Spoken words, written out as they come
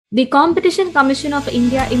The Competition Commission of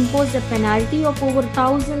India imposed a penalty of over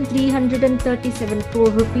 1,337 crore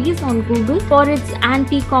rupees on Google for its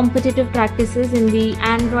anti-competitive practices in the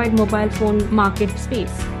Android mobile phone market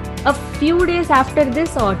space. A few days after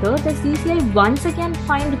this order, the CCI once again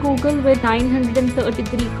fined Google with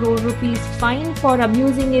 933 crore rupees fine for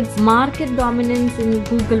abusing its market dominance in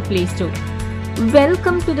Google Play Store.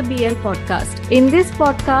 Welcome to the BL podcast. In this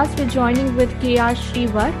podcast, we're joining with K.R.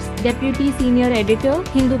 Srivatsa, Deputy Senior Editor,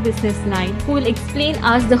 Hindu Business Line, who will explain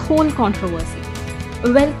us the whole controversy.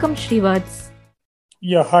 Welcome, Srivatsa.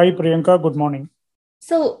 Yeah, hi Priyanka, good morning.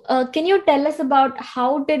 So, can you tell us about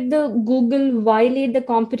how did the Google violate the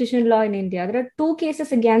competition law in India? There are two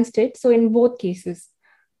cases against it. So, in both cases.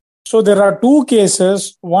 So there are two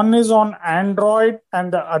cases. One is on Android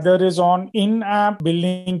and the other is on in-app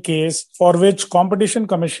billing case for which Competition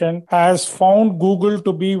Commission has found Google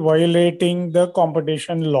to be violating the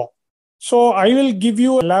competition law. So I will give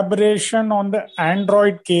you elaboration on the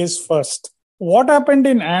Android case first. What happened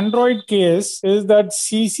in Android case is that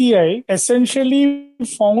CCI essentially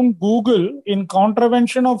found Google in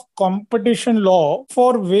contravention of competition law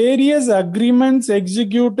for various agreements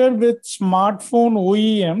executed with smartphone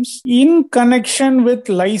OEMs in connection with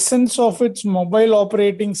license of its mobile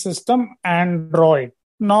operating system Android.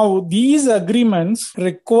 Now, these agreements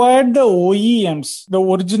required the OEMs, the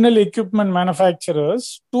original equipment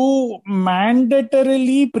manufacturers, to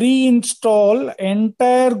mandatorily pre-install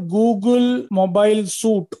entire Google mobile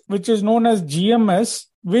suite, which is known as GMS,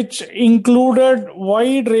 which included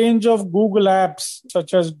wide range of Google apps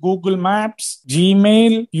such as Google Maps,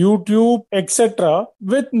 Gmail, YouTube, etc.,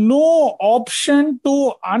 with no option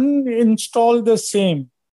to uninstall the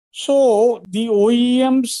same. So the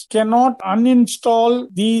OEMs cannot uninstall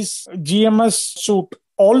these GMS suite.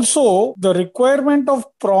 Also, the requirement of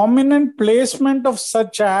prominent placement of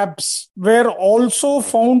such apps were also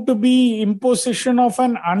found to be imposition of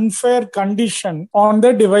an unfair condition on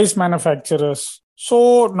the device manufacturers.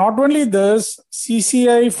 So not only this,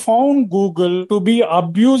 CCI found Google to be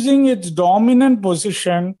abusing its dominant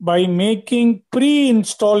position by making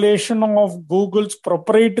pre-installation of Google's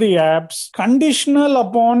proprietary apps conditional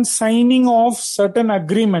upon signing off certain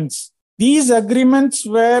agreements. These agreements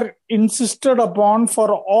were insisted upon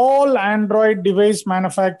for all Android device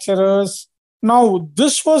manufacturers. Now,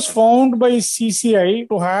 this was found by CCI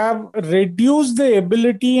to have reduced the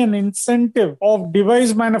ability and incentive of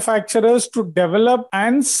device manufacturers to develop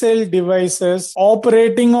and sell devices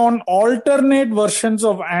operating on alternate versions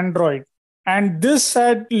of Android. And this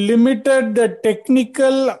had limited the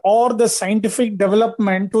technical or the scientific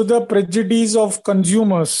development to the prejudice of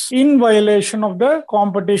consumers in violation of the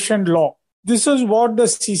competition law. This is what the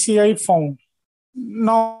CCI found.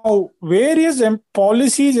 Now, various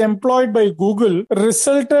policies employed by Google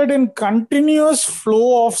resulted in continuous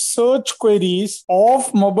flow of search queries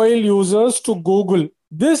of mobile users to Google.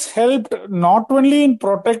 This helped not only in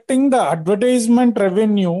protecting the advertisement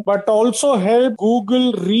revenue, but also helped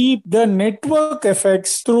Google reap the network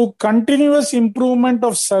effects through continuous improvement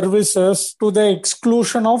of services to the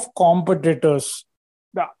exclusion of competitors.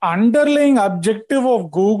 The underlying objective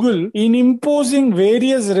of Google in imposing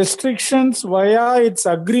various restrictions via its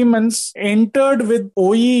agreements entered with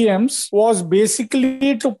OEMs was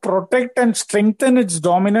basically to protect and strengthen its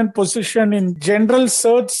dominant position in general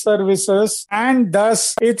search services and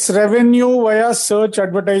thus its revenue via search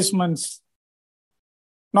advertisements.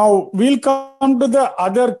 Now, we'll come to the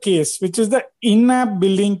other case, which is the in-app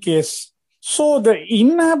billing case. So the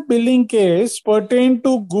in-app billing case pertained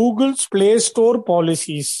to Google's Play Store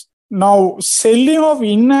policies. Now, selling of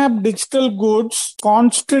in-app digital goods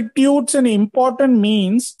constitutes an important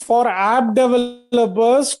means for app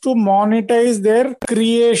developers to monetize their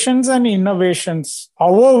creations and innovations.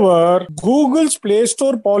 However, Google's Play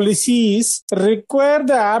Store policies require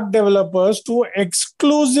the app developers to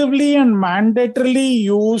exclusively and mandatorily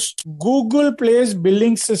use Google Play's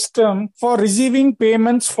billing system for receiving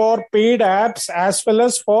payments for paid apps as well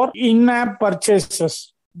as for in-app purchases.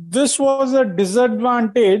 This was a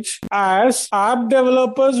disadvantage as app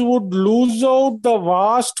developers would lose out the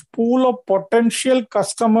vast pool of potential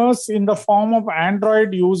customers in the form of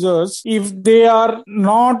Android users if they are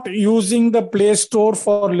not using the Play Store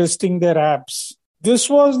for listing their apps. This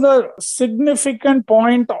was the significant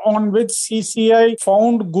point on which CCI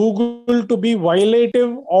found Google to be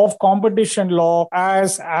violative of competition law,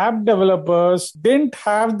 as app developers didn't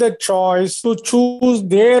have the choice to choose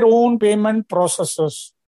their own payment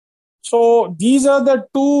processes. So these are the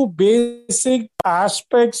two basic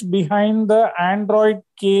aspects behind the Android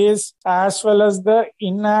case as well as the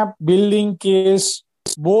in-app billing case.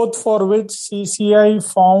 both for which CCI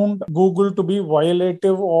found Google to be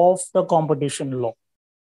violative of the competition law.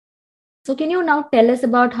 So can you now tell us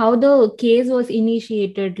about how the case was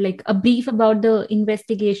initiated, like a brief about the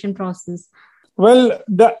investigation process? Well,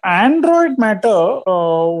 the Android matter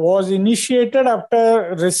was initiated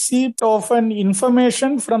after receipt of an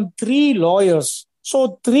information from three lawyers.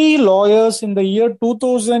 So, three lawyers in the year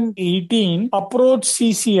 2018 approached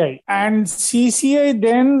CCI, and CCI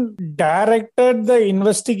then directed the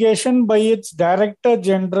investigation by its Director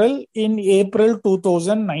General in April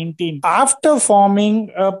 2019 after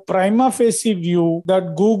forming a prima facie view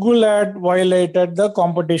that Google had violated the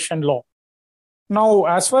competition law. Now,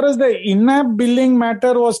 as far as the in-app billing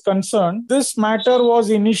matter was concerned, this matter was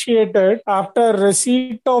initiated after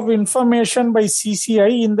receipt of information by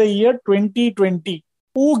CCI in the year 2020.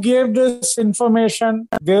 Who gave this information?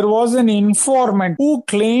 There was an informant who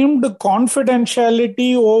claimed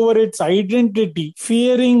confidentiality over its identity,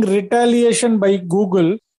 fearing retaliation by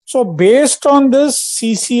Google. So based on this,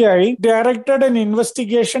 CCI directed an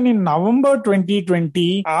investigation in November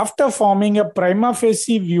 2020 after forming a prima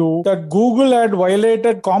facie view that Google had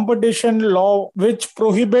violated competition law which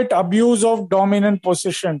prohibit abuse of dominant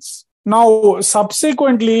positions. Now,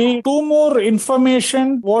 subsequently, two more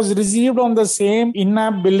information was received on the same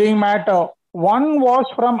in-app billing matter. One was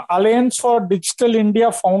from Alliance for Digital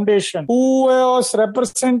India Foundation, who was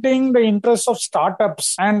representing the interests of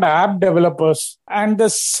startups and app developers. And the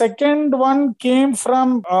second one came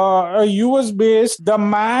from a US-based, the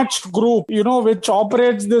Match Group, which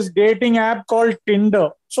operates this dating app called Tinder.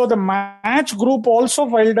 So the Match Group also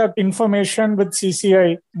filed up information with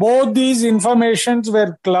CCI. Both these informations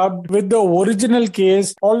were clubbed with the original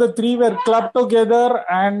case. All the three were clubbed together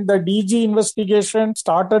and the DG investigation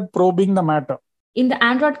started probing the matter. In the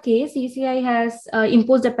Android case, CCI has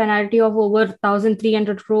imposed a penalty of over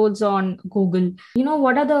 1,300 crores on Google.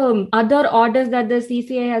 What are the other orders that the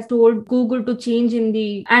CCI has told Google to change in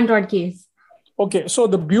the Android case? Okay, so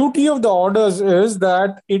the beauty of the orders is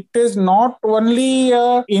that it is not only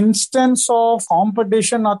an instance of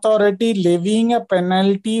competition authority levying a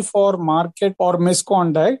penalty for market or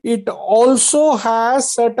misconduct, it also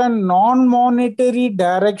has certain non-monetary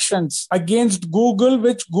directions against Google,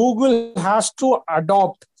 which Google has to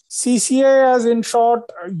adopt. CCI has, in short,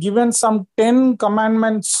 given some 10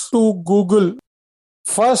 commandments to Google.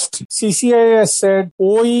 First, CCI has said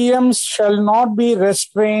OEMs shall not be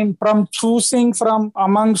restrained from choosing from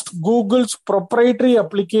amongst Google's proprietary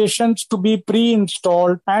applications to be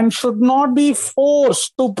pre-installed and should not be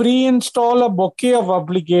forced to pre-install a bouquet of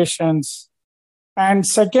applications. And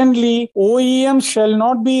secondly, OEMs shall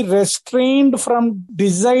not be restrained from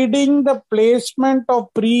deciding the placement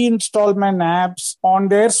of pre-installment apps on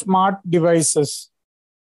their smart devices.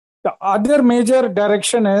 The other major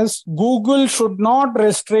direction is Google should not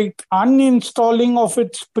restrict uninstalling of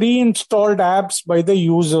its pre-installed apps by the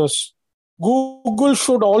users. Google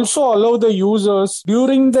should also allow the users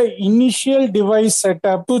during the initial device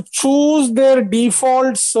setup to choose their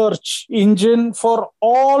default search engine for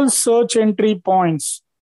all search entry points.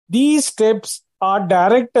 These steps are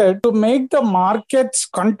directed to make the markets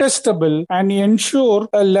contestable and ensure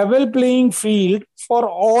a level playing field for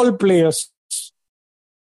all players.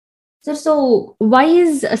 So why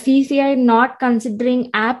is CCI not considering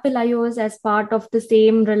Apple iOS as part of the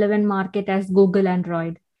same relevant market as Google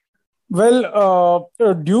Android? Well,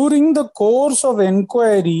 during the course of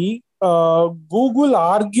inquiry, Google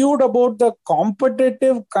argued about the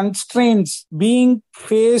competitive constraints being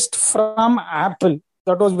faced from Apple.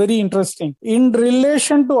 That was very interesting. In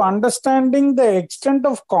relation to understanding the extent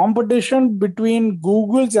of competition between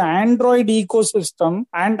Google's Android ecosystem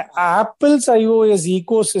and Apple's iOS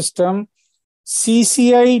ecosystem,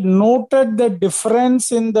 CCI noted the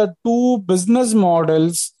difference in the two business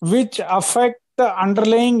models which affect the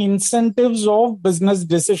underlying incentives of business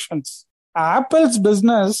decisions. Apple's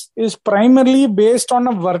business is primarily based on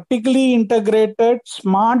a vertically integrated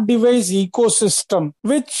smart device ecosystem,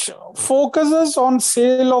 which focuses on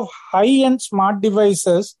sale of high-end smart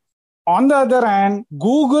devices. On the other hand,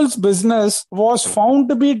 Google's business was found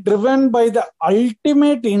to be driven by the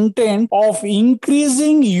ultimate intent of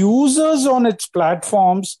increasing users on its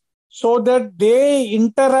platforms so that they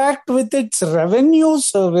interact with its revenue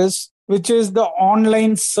service, which is the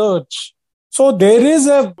online search. So there is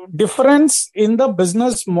a difference in the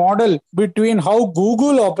business model between how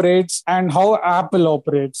Google operates and how Apple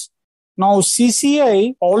operates. Now,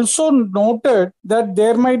 CCI also noted that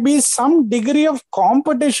there might be some degree of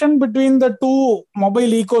competition between the two mobile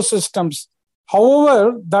ecosystems.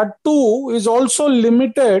 However, that too is also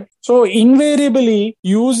limited. So invariably,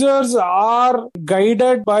 users are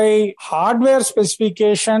guided by hardware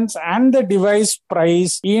specifications and the device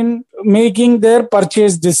price in making their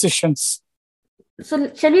purchase decisions.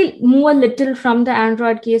 So shall we move a little from the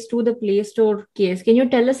Android case to the Play Store case? Can you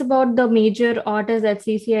tell us about the major orders that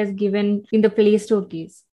CCI has given in the Play Store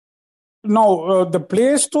case? Now, the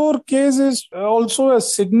Play Store case is also a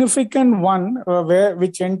significant one,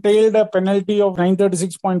 which entailed a penalty of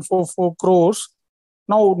 936.44 crores.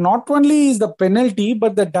 Now, not only is the penalty,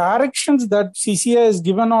 but the directions that CCI has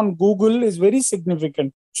given on Google is very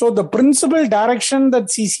significant. So the principal direction that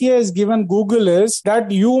CCI has given Google is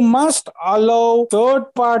that you must allow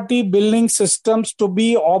third-party billing systems to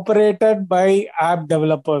be operated by app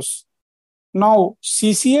developers. Now,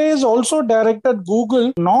 CCI has also directed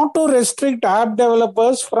Google not to restrict app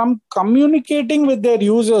developers from communicating with their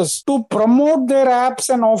users to promote their apps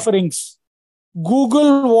and offerings.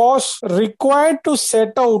 Google was required to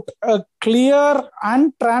set out a clear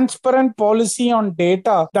and transparent policy on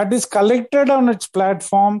data that is collected on its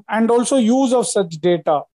platform and also use of such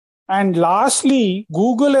data. And lastly,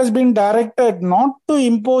 Google has been directed not to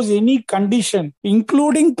impose any condition,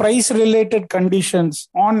 including price-related conditions,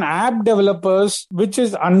 on app developers, which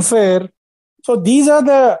is unfair. So these are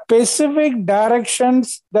the specific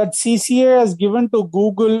directions that CCI has given to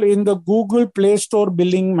Google in the Google Play Store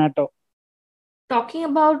billing matter. Talking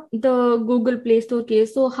about the Google Play Store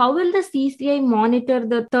case, so how will the CCI monitor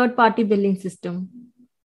the third-party billing system?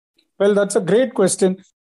 Well, that's a great question.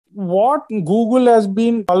 What Google has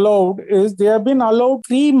been allowed is they have been allowed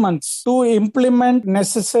 3 months to implement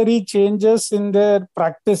necessary changes in their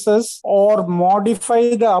practices or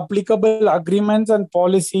modify the applicable agreements and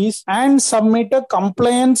policies and submit a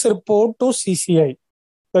compliance report to CCI.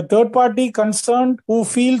 The third party concerned who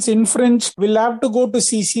feels infringed will have to go to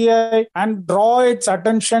CCI and draw its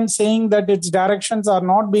attention saying that its directions are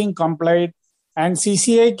not being complied. And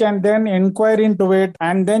CCI can then inquire into it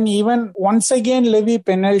and then even once again levy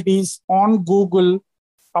penalties on Google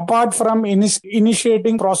apart from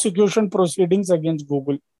initiating prosecution proceedings against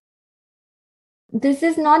Google. This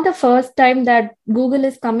is not the first time that Google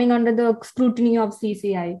is coming under the scrutiny of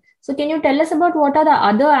CCI. So can you tell us about what are the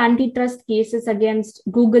other antitrust cases against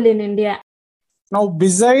Google in India? Now,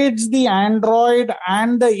 besides the Android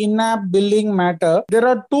and the in-app billing matter, there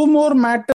are two more matters